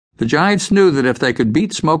The Giants knew that if they could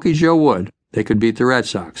beat Smokey Joe Wood, they could beat the Red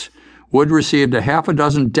Sox. Wood received a half a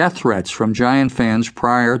dozen death threats from Giant fans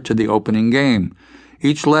prior to the opening game.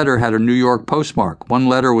 Each letter had a New York postmark. One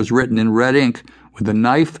letter was written in red ink with a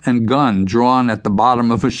knife and gun drawn at the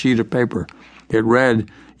bottom of a sheet of paper. It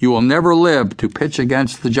read, "You will never live to pitch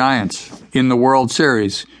against the Giants in the World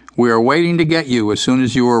Series. We are waiting to get you as soon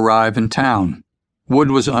as you arrive in town."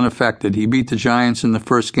 Wood was unaffected. He beat the Giants in the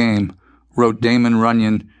first game, wrote Damon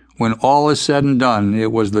Runyon. When all is said and done,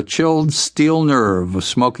 it was the chilled steel nerve of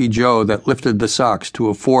Smokey Joe that lifted the Sox to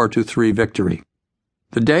a 4-3 victory.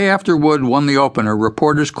 The day after Wood won the opener,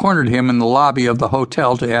 reporters cornered him in the lobby of the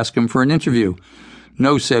hotel to ask him for an interview.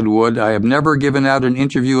 "No," said Wood, "I have never given out an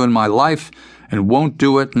interview in my life and won't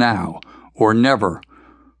do it now, or never."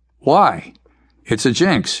 "Why?" "It's a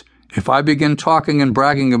jinx. If I begin talking and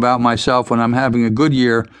bragging about myself when I'm having a good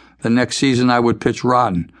year, the next season I would pitch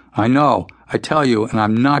rotten. I know, I tell you, and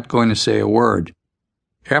I'm not going to say a word."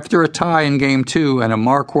 After a tie in Game 2 and a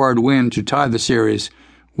Marquard win to tie the series,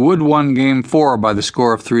 Wood won Game 4 by the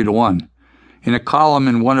score of 3-1. In a column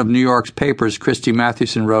in one of New York's papers, Christy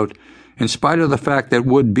Mathewson wrote, "In spite of the fact that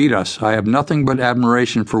Wood beat us, I have nothing but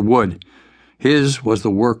admiration for Wood. His was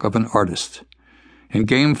the work of an artist." In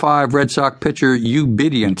Game 5, Red Sox pitcher Hugh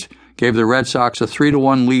Bidient gave the Red Sox a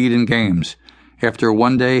 3-1 lead in games. After a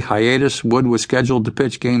one-day hiatus, Wood was scheduled to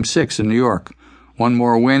pitch Game 6 in New York. One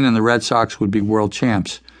more win and the Red Sox would be world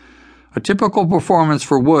champs. A typical performance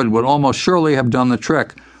for Wood would almost surely have done the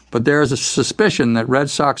trick, but there is a suspicion that Red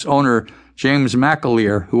Sox owner James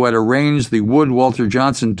McAleer, who had arranged the Wood-Walter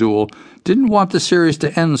Johnson duel, didn't want the series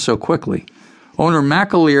to end so quickly. Owner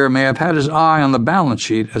McAleer may have had his eye on the balance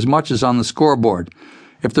sheet as much as on the scoreboard.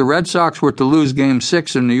 If the Red Sox were to lose Game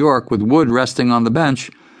 6 in New York with Wood resting on the bench,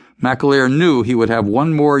 McAleer knew he would have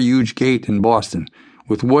one more huge gate in Boston,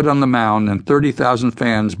 with Wood on the mound and 30,000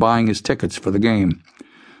 fans buying his tickets for the game.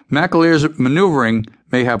 McAleer's maneuvering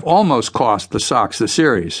may have almost cost the Sox the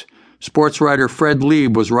series. Sports writer Fred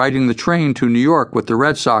Lieb was riding the train to New York with the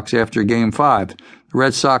Red Sox after Game 5. The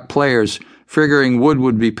Red Sox players, figuring Wood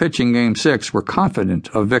would be pitching Game 6, were confident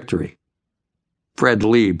of victory. Fred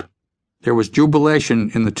Lieb. There was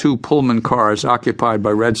jubilation in the two Pullman cars occupied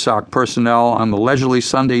by Red Sox personnel on the leisurely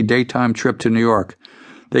Sunday daytime trip to New York.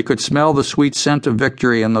 They could smell the sweet scent of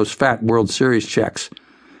victory in those fat World Series checks.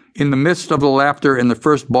 In the midst of the laughter in the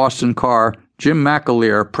first Boston car, Jim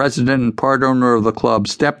McAleer, president and part owner of the club,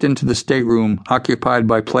 stepped into the stateroom occupied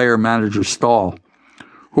by player-manager Stahl.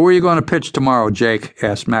 "Who are you going to pitch tomorrow, Jake?"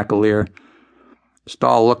 asked McAleer.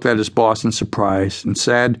 Stahl looked at his boss in surprise and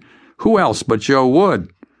said, "Who else but Joe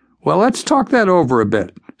Wood?" "Well, let's talk that over a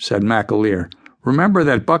bit," said McAleer. "Remember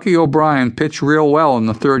that Bucky O'Brien pitched real well in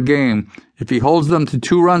the third game. If he holds them to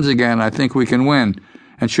 2 runs again, I think we can win.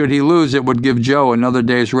 And should he lose, it would give Joe another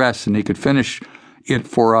day's rest, and he could finish it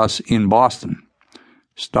for us in Boston."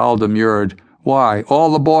 Stahl demurred. "Why,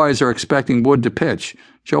 all the boys are expecting Wood to pitch.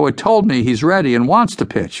 Joe had told me he's ready and wants to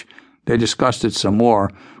pitch." They discussed it some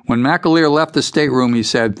more. When McAleer left the stateroom, he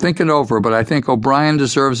said, "Think it over, but I think O'Brien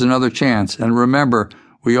deserves another chance. And remember,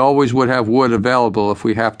 we always would have Wood available if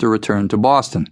we have to return to Boston."